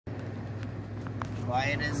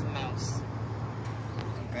quiet as a mouse.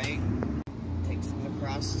 Right? Takes him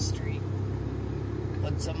across the street.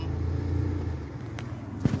 Puts him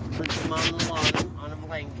on the lawn on a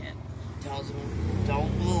blanket. Tells him,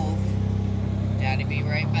 don't move. Daddy be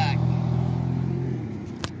right back. Came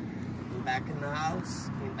back in the house.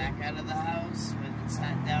 Came back out of the house. Went and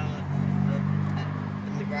sat down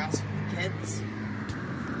in the grass with the kids.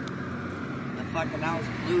 The fucking house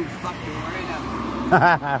blew fucking right up.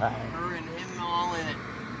 Her and him all in it.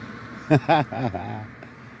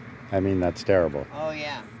 I mean, that's terrible. Oh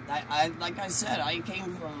yeah. I like I said, I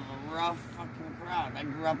came from a rough fucking crowd. I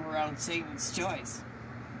grew up around Satan's Choice.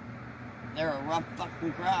 They're a rough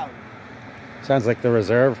fucking crowd. Sounds like the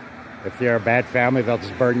reserve. If you're a bad family, they'll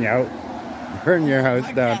just burn you out. Burn your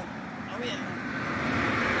house down. Oh yeah.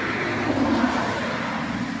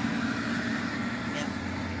 Yeah.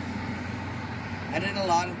 I did a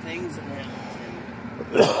lot of things in Hamilton.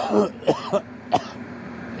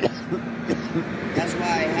 That's why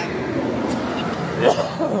I have.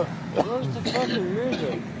 Where's the fucking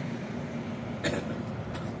music?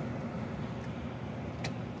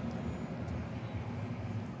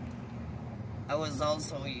 I was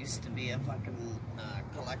also used to be a fucking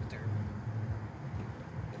collector.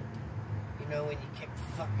 You know when you kick the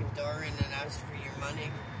fucking door in and ask for your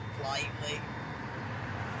money politely?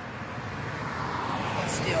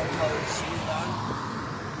 With steel-toed shoes on?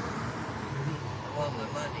 I want my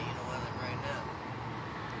money, you don't want it right now.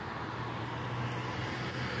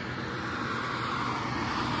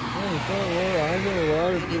 I know a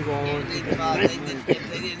lot of people want to if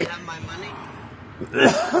they didn't have my money,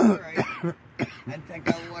 alright, I'd pick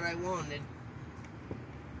out what I wanted.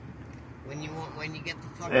 When you get the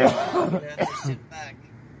fucking money, you have to sit back.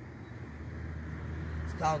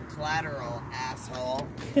 It's called collateral, asshole.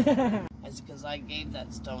 That's because I gave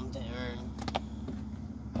that stone to Erin.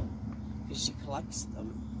 Because she collects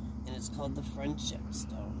them. And it's called the Friendship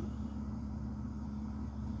Stone.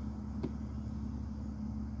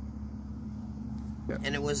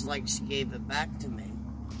 And it was like she gave it back to me.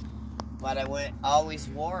 But I always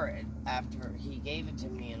wore it after he gave it to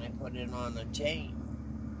me, and I put it on a chain.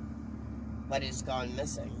 But it's gone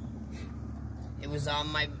missing. It was on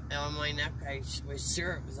my neck. I was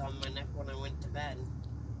sure it was on my neck when I went to bed.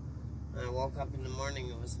 And I woke up in the morning,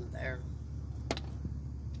 it wasn't there.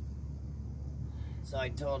 So I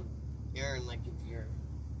told Erin, like, if you're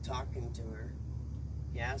talking to her,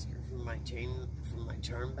 you ask her for my chain, for my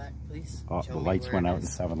charm back, please. Oh, the lights went out in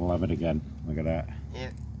 7-Eleven again. Look at that.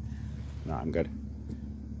 Yeah. No, I'm good.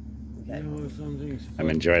 Okay. You know, something's I'm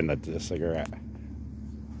enjoying the cigarette.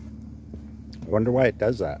 I wonder why it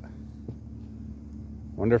does that. I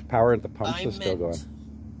wonder if power at the pumps is still going.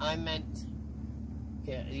 I meant...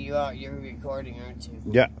 Yeah, you're recording, aren't you?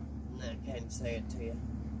 Yeah. No, I can't say it to you.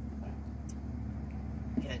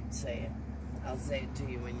 Can't say it. I'll say it to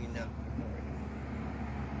you when you're not recording.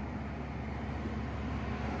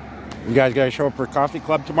 You guys gotta show up for coffee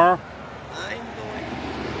club tomorrow? I'm going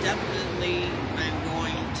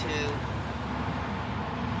to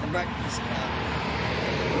the Breakfast Club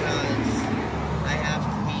because I have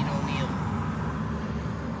to meet O'Neill.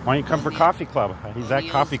 Why don't you come for coffee club? He's at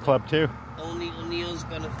coffee club too. O'Neill's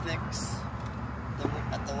gonna fix the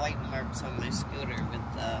white marks on my scooter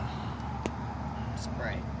with the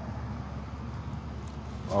spray.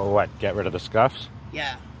 Oh, what? Get rid of the scuffs?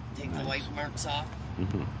 Yeah, take the white marks off.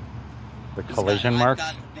 Mm-hmm. The collision marks?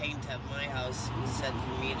 I've got the paint at my house. He said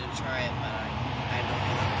for me to try it, but I don't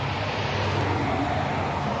want to.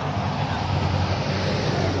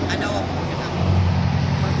 I know I'm fucking up.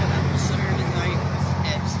 Fucking up as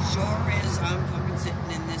sure as I'm fucking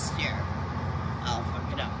sitting in this chair. I'll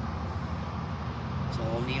fuck it up. So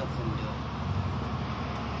O'Neill can do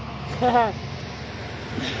it.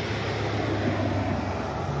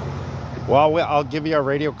 Well, I'll give you a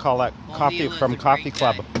radio call at Coffee Club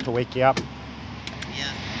to wake you up.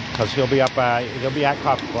 Yeah. Because he'll be up. He'll be at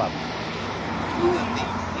Coffee Club. Who will be?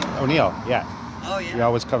 O'Neill, yeah. Oh yeah. He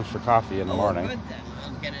always comes for coffee in the morning. Good then.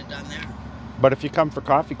 I'll get it done there. But if you come for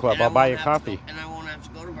Coffee Club, I'll buy you coffee. And I won't have to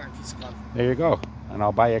go to Breakfast Club. There you go. And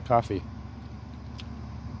I'll buy you coffee.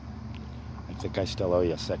 I think I still owe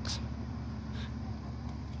you 6.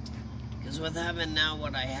 Because with having now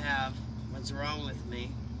what I have, what's wrong with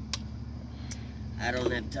me? I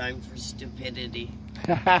don't have time for stupidity.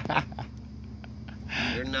 They're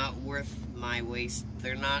not worth my waste.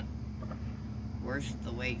 They're not worth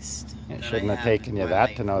the waste. It shouldn't have taken you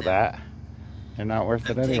that to know that. They're not worth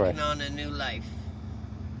it anyway. I'm taking on a new life.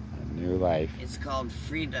 A new life. It's called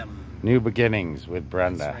freedom. New beginnings with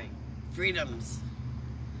Brenda. That's right. Freedoms.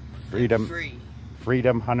 Freedom. I'm free.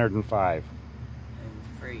 Freedom 105. I'm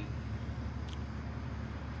free.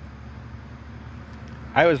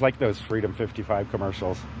 I always like those Freedom 55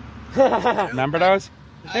 commercials. Remember those?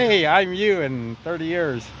 Hey, I'm you in 30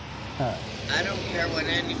 years. I don't care what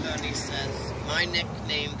anybody says. My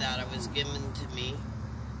nickname that was given to me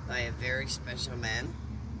by a very special man.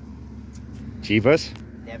 Jeebus?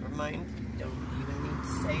 Never mind. Don't even need to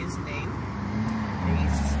say his name.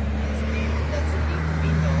 His name doesn't need to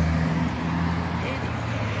be known.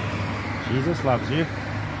 Anyway. Jesus loves you. No,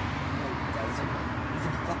 he doesn't. He's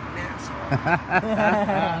a fucking asshole.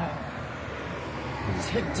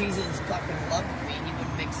 If Jesus fucking loved me, he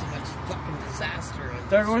wouldn't make so much fucking disaster.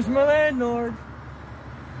 There goes my landlord.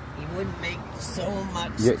 He wouldn't make so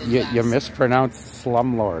much disaster. You mispronounced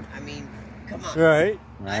slumlord. I mean, come on. Right.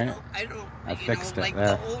 Right? I fixed it like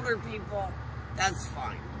there. the older people, that's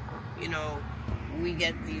fine. You know, we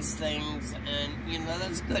get these things and, you know,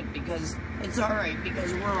 that's good because it's alright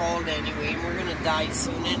because we're old anyway and we're going to die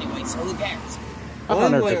soon anyway, so who cares?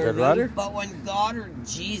 100's way a or good another. run. But when God or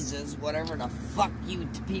Jesus, whatever the fuck you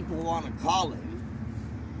people want to call him,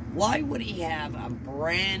 why would he have a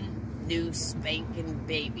brand new spanking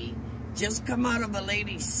baby just come out of a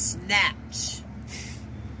lady's snatch,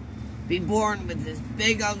 be born with this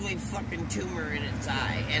big ugly fucking tumor in its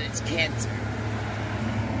eye and it's cancer?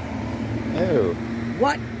 Ew.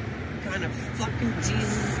 What kind of fucking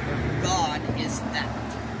Jesus or God is that?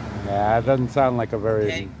 Yeah, it doesn't sound like a very...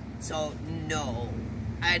 Okay, so no,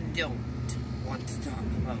 I don't want to talk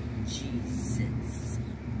about Jesus.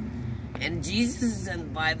 And Jesus,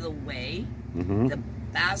 and by the way, the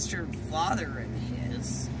bastard father of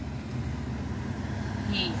his,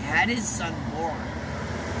 he had his son born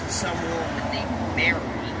to some woman named Mary,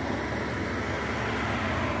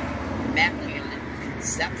 immaculate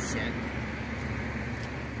conception.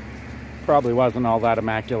 Probably wasn't all that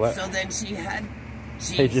immaculate. So then she had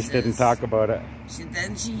Jesus. They just didn't talk about it.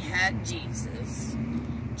 Then she had Jesus.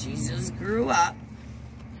 Jesus grew up,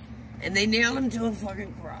 and they nailed him to a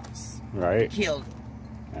fucking cross. Right. Killed him.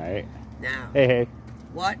 Right. Now, Hey.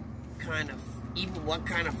 what kind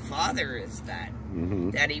of father is that?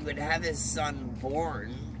 That he would have his son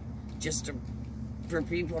born just for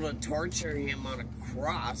people to torture him on a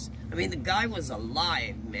cross. I mean, the guy was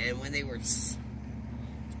alive, man, when they were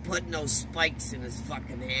putting those spikes in his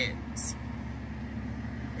fucking hands.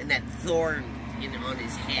 And that thorn on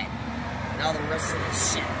his head. And all the rest of the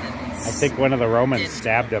shit. I think one of the Romans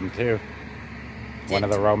stabbed him, too. One of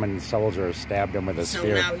the Roman soldiers stabbed him with a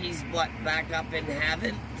spear. So now he's, what, back up in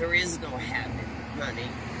heaven? There is no heaven, honey.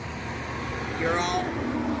 You're all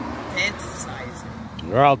fantasizing.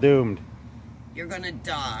 We're all doomed. You're gonna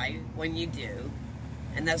die when you do.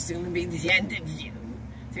 And that's gonna be the end of you.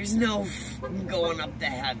 There's no going up to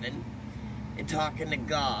heaven and talking to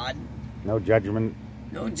God. No judgment.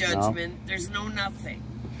 No judgment. No. There's no nothing.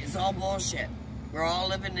 It's all bullshit. We're all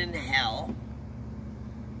living in hell.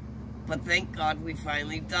 But thank God we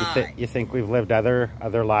finally died. You think we've lived other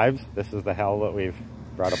lives? This is the hell that we've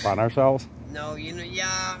brought upon ourselves? No, you know,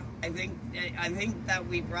 yeah. I think that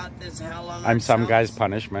we brought this hell on ourselves. I'm some guy's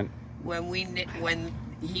punishment. When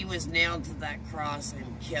he was nailed to that cross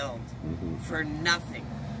and killed for nothing.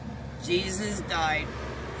 Jesus died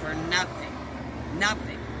for nothing.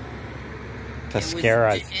 Nothing. To scare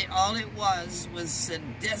us. All it was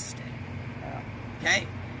sadistic. Yeah. Okay?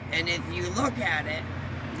 And if you look at it,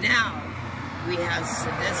 now we have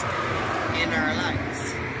sadistic in our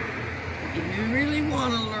lives. If you really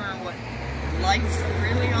want to learn what life's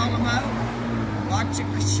really all about, watch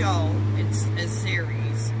a show. It's a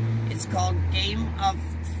series. It's called Game of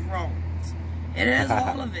Thrones. It has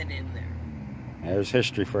all of it in there. There's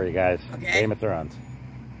history for you guys. Okay. Game of Thrones.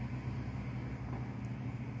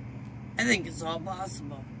 I think it's all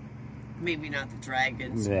possible. Maybe not the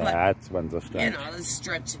dragons. Yeah, but, that's one's a stretch. You know, it's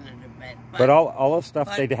stretching it a bit. But all the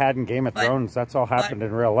stuff they had in Game of Thrones, that's all happened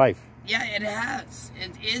in real life. Yeah, it has.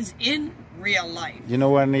 It is in real life. You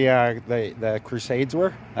know when the Crusades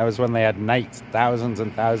were? That was when they had knights, thousands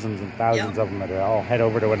and thousands and thousands of them that would all head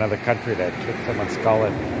over to another country to kick someone's skull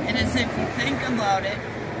in. And as if you think about it,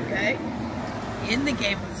 okay, in the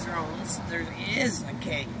Game of Thrones, there is a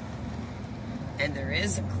king. And there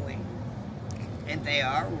is a queen. And they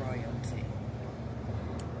are royalty.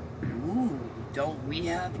 Ooh, don't we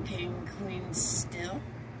have king and queen still?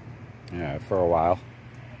 Yeah, for a while.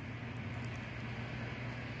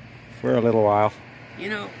 For a little while. You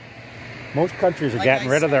know, most countries are getting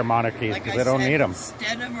rid of their monarchies because they don't need them.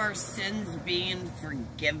 Instead of our sins being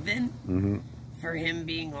forgiven for him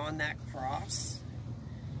being on that cross,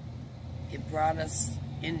 it brought us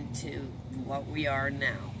into what we are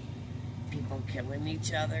now. People killing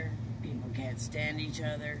each other. People can't stand each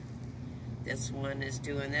other. This one is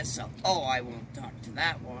doing this, so, oh, I won't talk to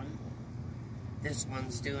that one. This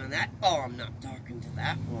one's doing that. Oh, I'm not talking to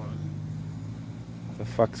that one. What the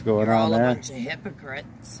fuck's going You're on all there? a bunch of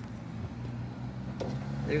hypocrites.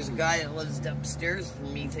 There's a guy that lives upstairs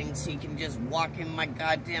from me, thinks he can just walk in my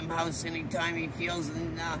goddamn house anytime he feels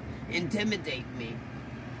and intimidate me.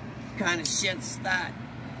 What kind of shit's that?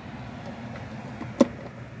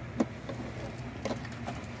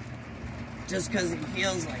 Just because he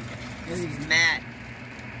feels like it. Because he's mad.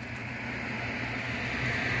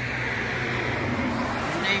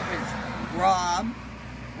 His name is Robert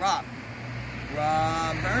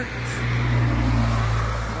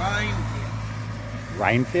Reinfield.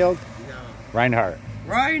 Reinfield? No. Reinhardt.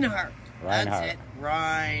 Reinhardt. Reinhardt. That's it.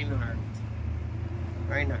 Reinhardt.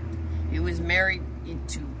 He was married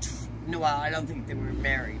to... No, well, I don't think they were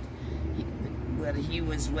married. But he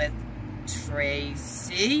was with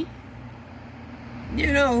Tracy.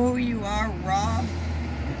 You know who you are, Rob?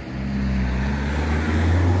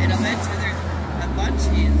 And I bet you there's a bunch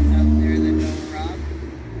of you out there that know Rob.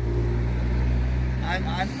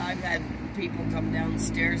 I've had people come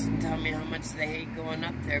downstairs and tell me how much they hate going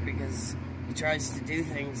up there because he tries to do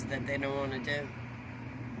things that they don't want to do.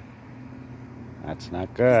 That's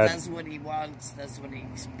not good. That's what he wants. That's what he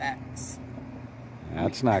expects.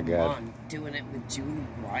 That's not good. Come on, doing it with Julie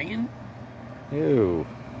Ryan? Ew.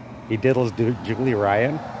 He diddles Julie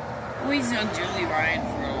Ryan? Oh, he's done Julie Ryan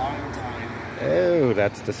for a long time. Ew,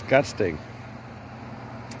 that's disgusting.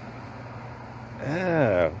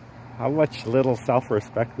 Oh, how much little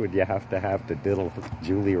self-respect would you have to diddle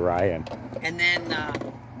Julie Ryan? And then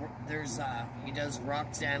he does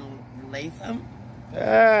Roxanne Latham.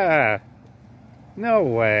 Ah, no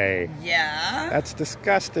way. Yeah. That's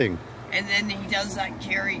disgusting. And then he does that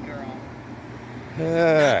Carrie girl.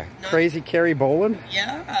 Ah, Not- crazy Carrie Boland?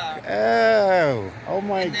 Yeah. Oh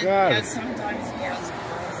my And then, God. yeah, sometimes he has a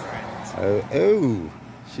girlfriend. Oh,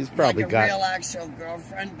 she's probably like a real actual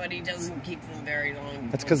girlfriend, but he doesn't keep them very long.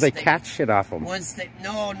 That's because they catch shit off them. No,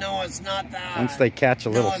 it's not that. Once they catch a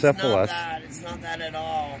little syphilis. It's not that at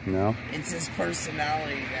all. No? It's his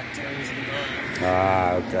personality that turns him on.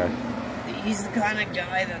 Ah, okay. He's the kind of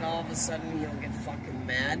guy that all of a sudden he'll get fucking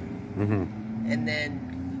mad. Mm-hmm. And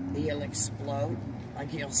then he'll explode. Like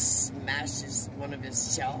he'll smash one of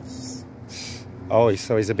his shelves. Oh,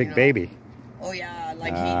 so he's a big baby. Oh yeah,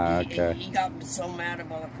 like okay. he got so mad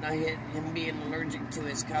about him being allergic to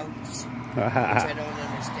his couch, which I don't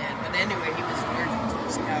understand. But anyway, he was allergic to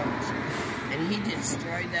his couch, and he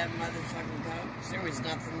destroyed that motherfucking couch. There was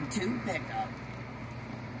nothing to pick up.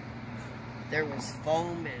 There was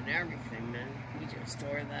foam and everything, man. He just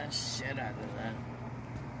tore that shit out of that.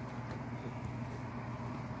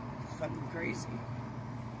 Fucking crazy.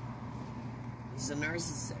 He's a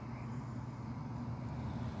narcissist.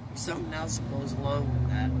 There's something else that goes along with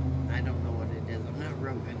that. I don't know what it is. I'm not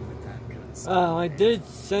real good with that kind of stuff. I did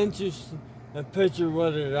send you a picture of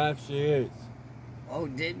what it actually is. Oh,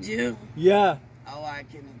 did you? Yeah. Oh, I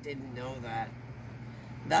didn't know that.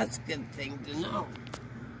 That's a good thing to know.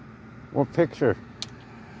 What picture?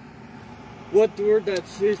 What the word that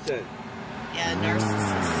she said? Yeah,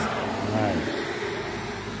 narcissist. Nice.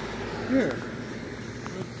 Here.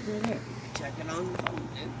 Check it on the phone,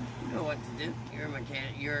 dude. You know what to do. You're a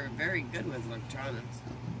mechanic. You're very good with electronics.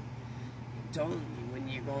 I'm telling you, when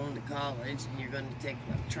you're going to college and you're going to take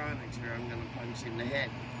electronics, or I'm going to punch you in the head.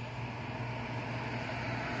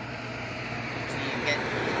 So you get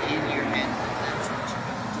in your head that that's what you're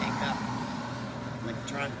going to take up.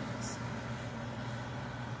 Electronics.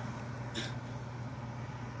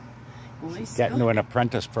 Well, Get into an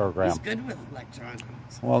apprentice program. He's good with electronics.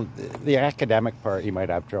 Well, the academic part you might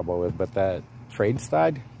have trouble with, but the trade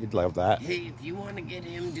side, you'd love that. Hey, if you want to get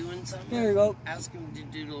him doing something, There you go. ask him to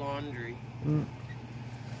do the laundry. Mm.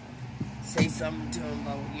 Say something to him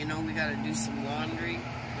about, we got to do some laundry.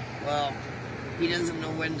 Well, he doesn't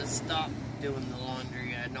know when to stop doing the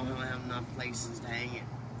laundry. I don't have enough places to hang it.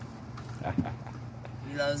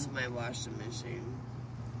 He loves my washing machine.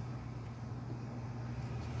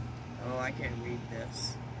 Oh, I can't read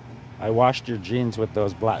this. I washed your jeans with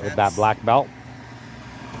those with that black belt.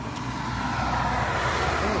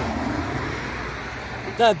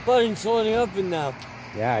 That button's holding up and now.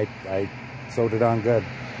 Yeah, I sewed it on good.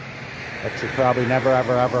 That should probably never,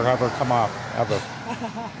 ever, ever, ever come off, ever.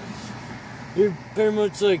 You pretty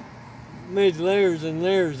much like made layers and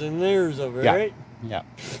layers and layers of it, Yeah. right?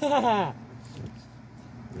 Yeah.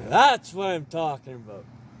 That's what I'm talking about.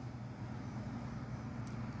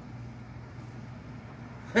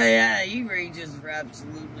 Yeah, he rages for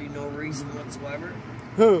absolutely no reason whatsoever.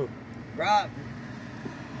 Who? Rob.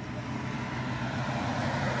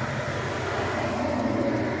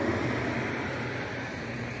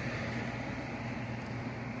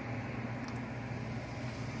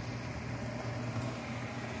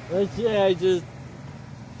 let's say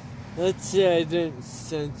I didn't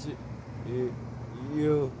send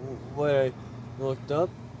you what I looked up.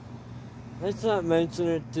 Let's not mention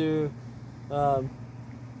it to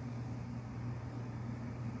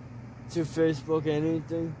Facebook,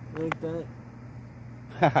 anything like that.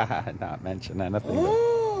 Not mention anything.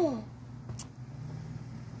 Oh,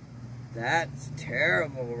 that's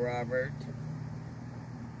terrible, Robert.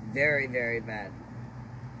 Very, very bad.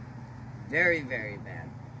 Very, very bad.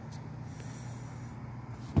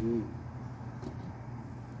 Ooh.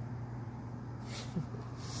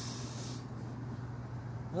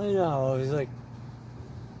 I know, it was like,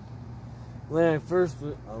 when I first, I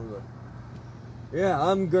was like, yeah,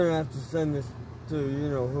 I'm gonna have to send this to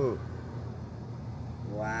you-know-who.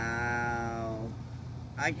 Wow.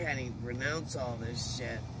 I can't even pronounce all this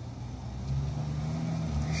shit.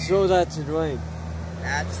 Show that to Dwayne.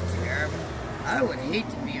 That's terrible. I would hate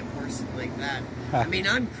to be a person like that. I mean,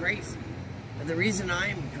 I'm crazy. But the reason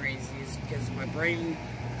I'm crazy is because my brain,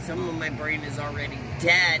 some of my brain is already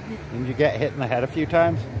dead. Didn't you get hit in the head a few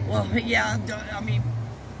times? Well, yeah, I mean,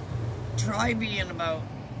 try being about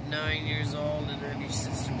 9 years old and have your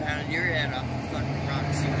sister pound your head off the fucking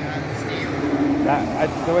rocks you got steel.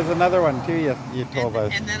 There was another one too you told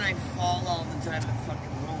us. And then I fall all the time at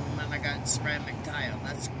fucking home and I got ceramic tile.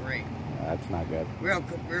 That's great. That's not good. Real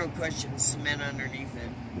cushion, cement underneath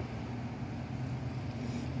it.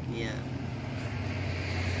 Yeah.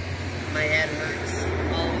 My head hurts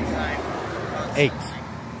all the time.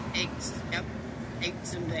 Constantly. Aches. Yep.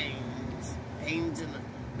 Aches and pains. Pains and...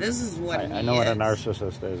 This is what I know what a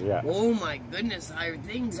narcissist is, yeah. Oh my goodness,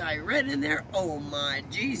 things I read in there. Oh my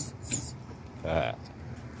Jesus. Oh,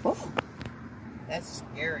 that's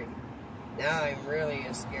scary. Now I'm really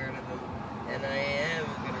scared of him. And I am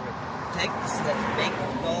going to take the steps, make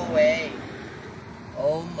him go away.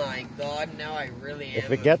 Oh my God, now I really am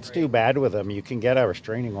If it gets afraid. too bad with him, you can get a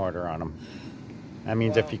restraining order on him. That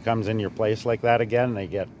means if he comes in your place like that again,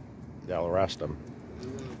 they'll arrest him.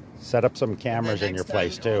 Set up some cameras in your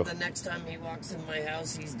place too. The next time he walks in my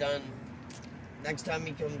house, he's done. Next time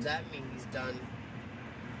he comes at me, he's done.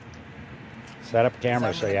 Set up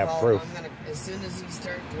cameras so you have proof. As soon as he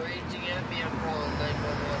starts raging at me, I'm calling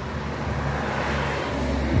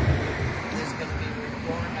 911. There's going to be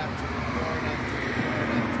report after report after report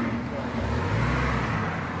after report.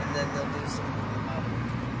 And then they'll do something about it.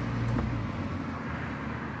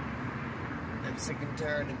 I'm sick and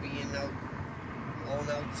tired of being going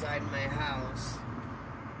outside my house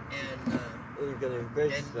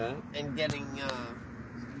and getting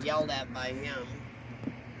yelled at by him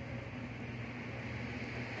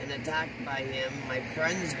and attacked by him, my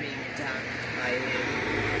friends being attacked by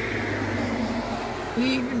him.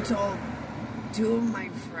 He even told two of my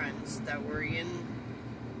friends that were in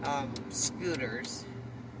scooters,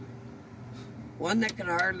 one that could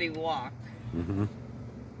hardly walk,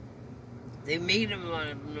 they made him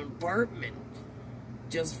an apartment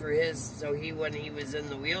just for when he was in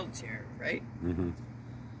the wheelchair, right?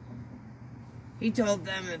 He told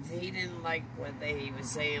them if he didn't like what he was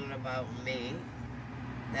saying about me,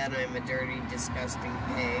 that I'm a dirty, disgusting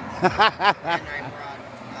pig, and I brought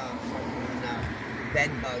fucking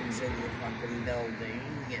bed bugs in the fucking building,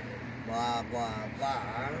 and blah, blah,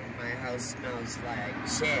 blah. My house smells like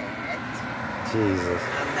shit. Jesus.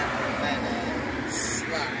 I'm nothing but a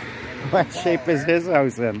slut. What shape is his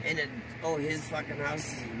house in? His fucking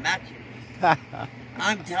house is immaculate.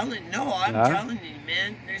 I'm telling you,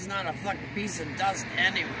 man. There's not a fucking piece of dust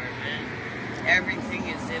anywhere, man. Everything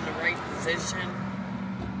is in the right position.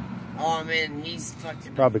 Oh, man, he's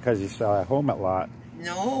fucking... Probably because he's at home a lot.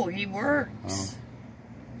 No, he works. Oh.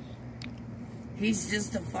 He's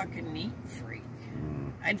just a fucking neat freak.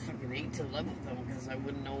 I'd fucking hate to live with him because I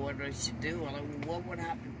wouldn't know what I should do. What would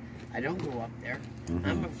happen? I don't go up there.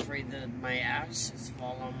 I'm afraid that my ashes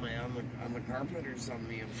fall on the carpet or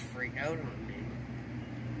something and freak out on me.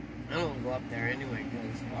 I don't go up there anyway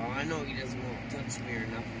because, well, I know he doesn't want to touch me or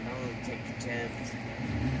nothing. I don't want to take the chance.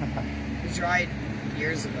 He tried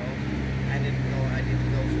years ago. I didn't go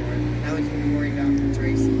for it. That was before he got with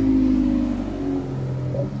Tracy.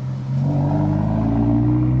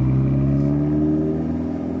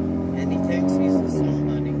 And he thinks he's a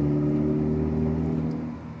somebody.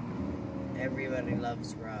 Everybody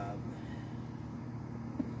loves Rob.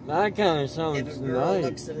 That kind of sounds If a girl nice.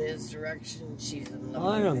 looks in his direction, she's in love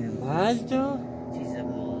On a with him. Mazda? She's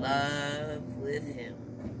in love with him.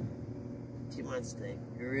 She wants to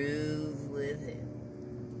groove with him.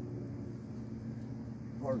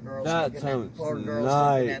 Poor girl's That looking sounds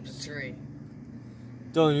looking at the tree.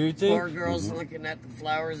 Don't you think? Poor girl's looking at the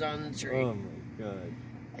flowers on the tree. Oh my God.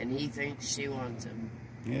 And he thinks she wants him.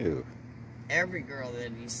 Ew. Every girl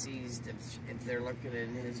that he sees, if they're looking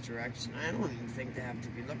in his direction, I don't even think they have to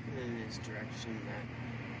be looking in his direction. That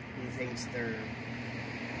he thinks they're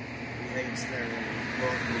going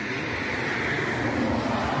to be.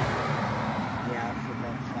 Yeah, for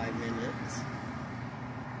about 5 minutes.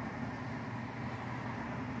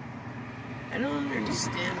 I don't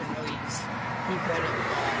understand how he could have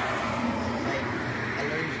like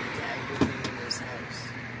allergic to everything in his house.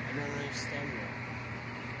 I don't understand that.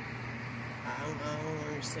 I don't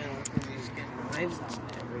understand how come he's getting knives out of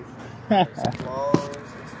everything. His clothes,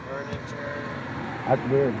 his furniture. That's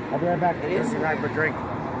weird. I'll be right back. It is grab a drink.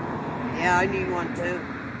 Yeah, I need one too.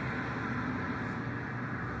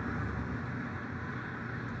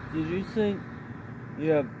 Did you think you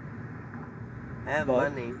have I have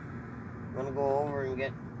money. Wanna go over and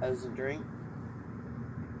get us a drink?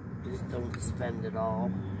 Just don't spend it all.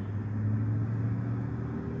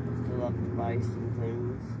 Still have to buy some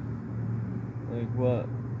things. like what?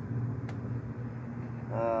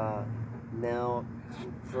 Milk,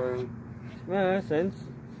 fruit, Yeah, that makes sense.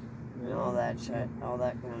 and all that shit, all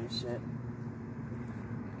that kind of shit.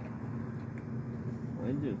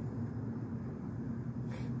 I do.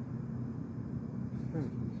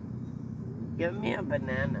 Give me a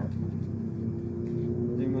banana.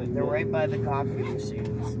 They're They're right by the coffee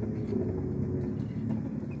machines.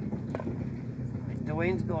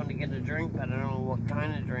 Dwayne's going to get a drink, but I don't know what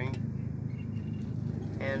kind of drink.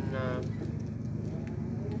 And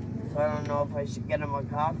so I don't know if I should get him a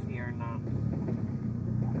coffee or not.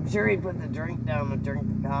 I'm sure he'd put the drink down and drink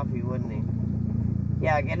the coffee, wouldn't he?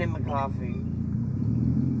 Yeah, get him a coffee.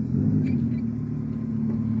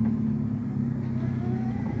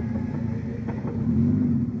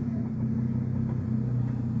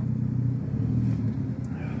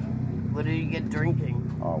 What did you get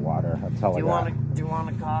drinking? Oh, water. That's all I got. Do you want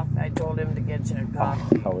a coffee? I told him to get you a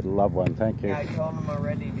coffee. I would love one. Thank you. Yeah, I told him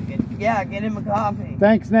already to get. Yeah, get him a coffee.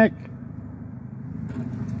 Thanks, Nick.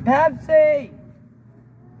 Pepsi,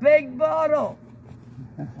 big bottle.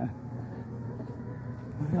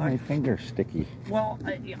 My finger's sticky. Well,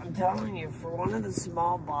 I'm telling you, for one of the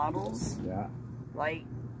small bottles, Yeah. like,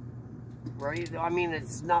 right? I mean,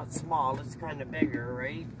 it's not small; it's kind of bigger,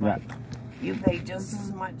 right? Yeah. You pay just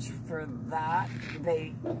as much for that. You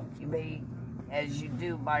pay as you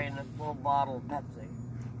do buying a full bottle of Pepsi.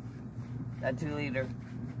 That 2 liter.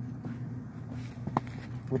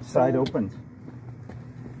 Which side opens?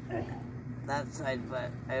 That side, but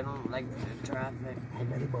I don't like the traffic. Hi,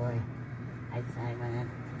 buddy boy. Hi, Simon.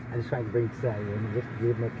 I just tried to bring Simon. Just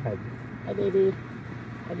give him a hug. Hi, baby.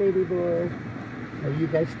 Hi, baby boy. Oh, you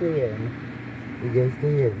guys stay in. You guys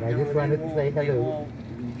stay in. I just wanted to say hello.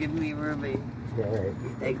 Give me Ruby. Yeah, right.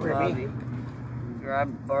 Take Bobby. Grab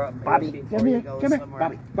Bobby, before come you here. go Come here. somewhere.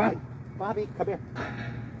 Bobby. Bobby. Bobby, come here.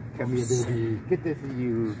 Come here, baby. Good to see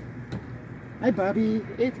you. Hi, Bobby.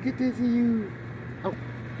 It's good to see you. Oh,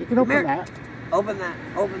 you can open here. that. Open that.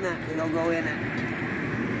 Open that. It'll go in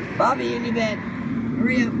it. Bobby, in your bed.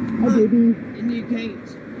 Hurry up. Come Hi, on. baby. In your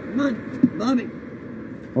cage. Come on, Bobby.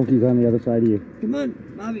 Oh, he's on the other side of you. Come on,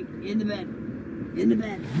 Bobby. In the bed. In the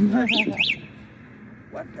bed.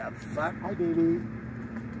 What the fuck? Hi, baby.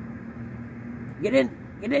 Get in.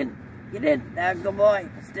 Get in. Get in. Good boy.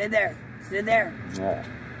 Stay there. Stay there. Yeah.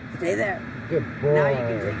 Stay there. Good boy. Now you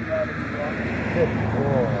can take him out if you want. Good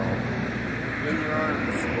boy. In your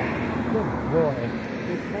arms. Good boy.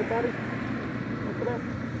 Hi, buddy. Open up.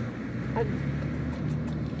 Hi.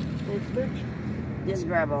 Thanks, bitch. Just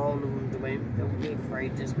grab a hold of him, Dwayne. Don't be afraid.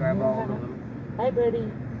 Just grab a hold of him. Hi,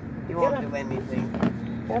 buddy. He won't do anything.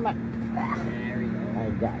 Come on. There we go. I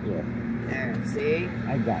got you. There. See?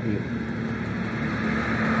 I got you.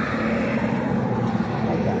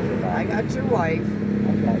 I got you, I buddy. got your wife.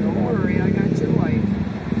 I got you, Don't buddy. worry. I got your wife.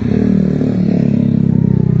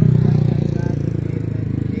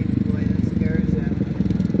 Baby boy that scares him.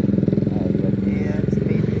 Oh, good. Yeah, it's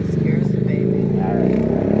baby. It scares the baby. All right.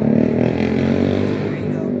 There you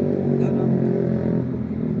go.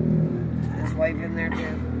 Go. His wife in there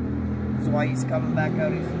too. That's why he's coming back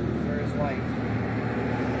out. He's looking for his wife.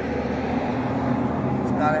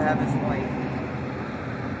 He's got to have his wife.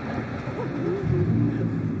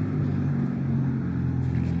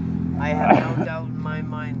 I have no doubt in my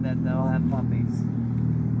mind that they'll have puppies.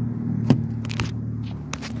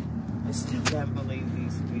 I still can't believe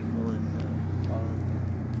these people in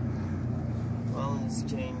Holland has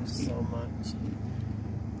changed so much.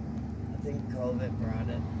 I think COVID brought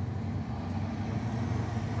it.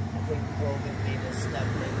 I think COVID made us step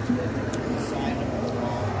into a different side of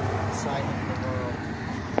the world.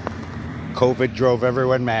 COVID drove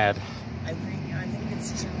everyone mad. I think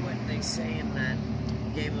it's true what they say in that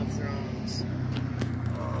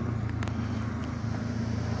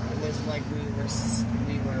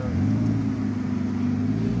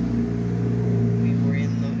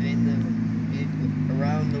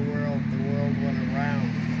around the world went around.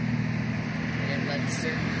 And it let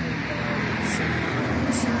certain people out in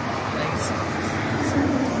certain places,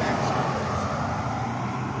 certain sections.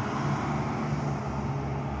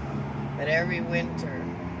 But every winter,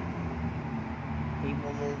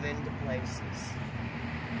 people move into places.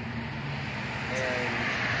 And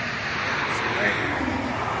spring,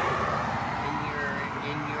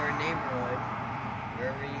 in your neighborhood,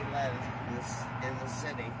 wherever you live in the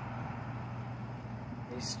city,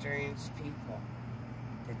 there's strange people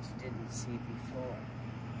that you didn't see before.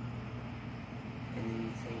 And then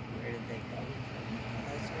you think, where did they come from? Well,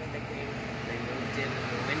 that's where they came from. They moved in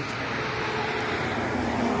the winter.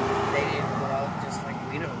 They didn't go out just like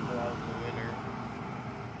we don't go out in the winter.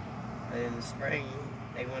 And in the spring,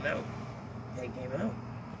 they went out. They came out.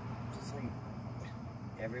 Just like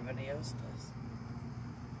everybody else does.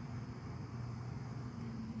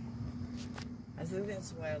 I think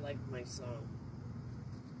that's why I like my song.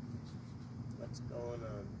 What's going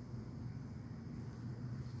on?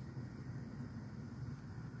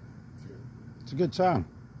 It's a good song.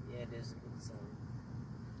 Yeah, it is a good song.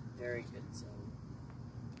 Very good song.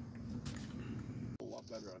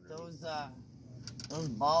 Those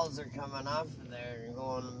balls are coming off of there and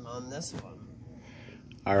going on this one.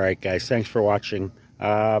 All right, guys. Thanks for watching.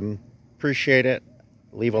 Appreciate it.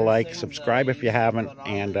 Leave a like, subscribe if you haven't,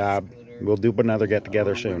 and we'll do another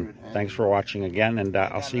get-together soon. Thanks for watching again, and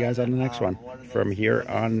I'll see you guys on the next one. From here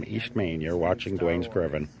on East Main, you're watching Dwayne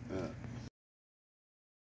Scriven.